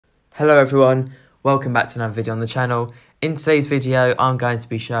Hello everyone, welcome back to another video on the channel. In today's video I'm going to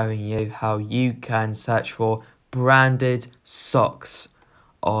be showing you how you can search for branded socks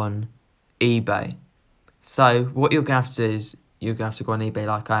on eBay. So what you're going to have to do is you're going to have to go on eBay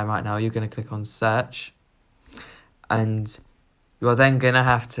like I am right now. You're going to click on search and you're then going to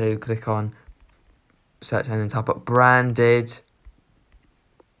have to click on search and then type up branded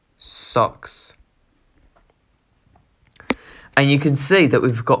socks. And you can see that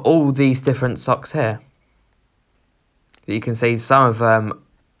we've got all these different socks here. You can see some of them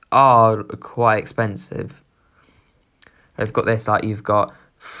are quite expensive. They've got this, like you've got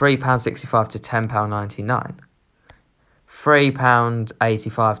 £3.65 to £10.99.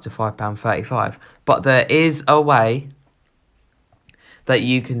 £3.85 to £5.35. But there is a way that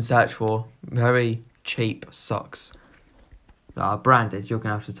you can search for very cheap socks that are branded. You're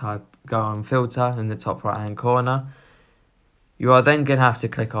going to have to go on filter in the top right hand corner. You are then going to have to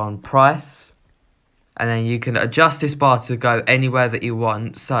click on price, and then you can adjust this bar to go anywhere that you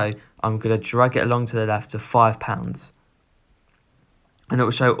want. So I'm going to drag it along to the left to £5, and it will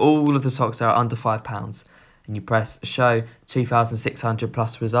show all of the socks that are under £5. And you press show 2,600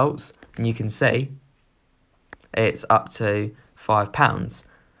 plus results, and you can see it's up to £5.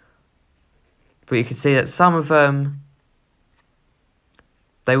 But you can see that some of them,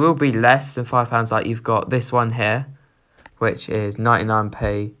 they will be less than £5. Like you've got this one here, which is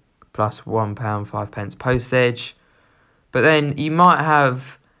 99p plus £1 5 postage. But then you might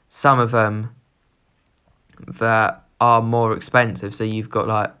have some of them that are more expensive. So you've got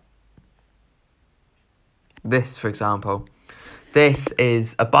like this, for example. This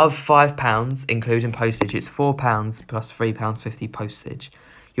is above £5, including postage. It's £4 plus £3.50 postage.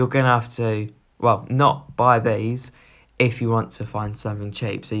 You're going to have to, well, not buy these if you want to find something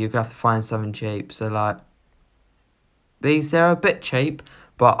cheap. So you're going to have to find something cheap. So like, they're a bit cheap,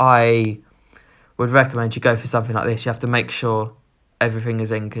 but I would recommend you go for something like this. You have to make sure everything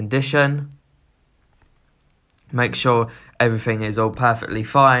is in condition. Make sure everything is all perfectly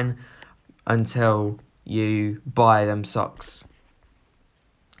fine until you buy them socks.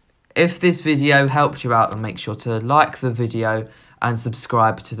 If this video helped you out, then make sure to like the video and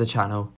subscribe to the channel.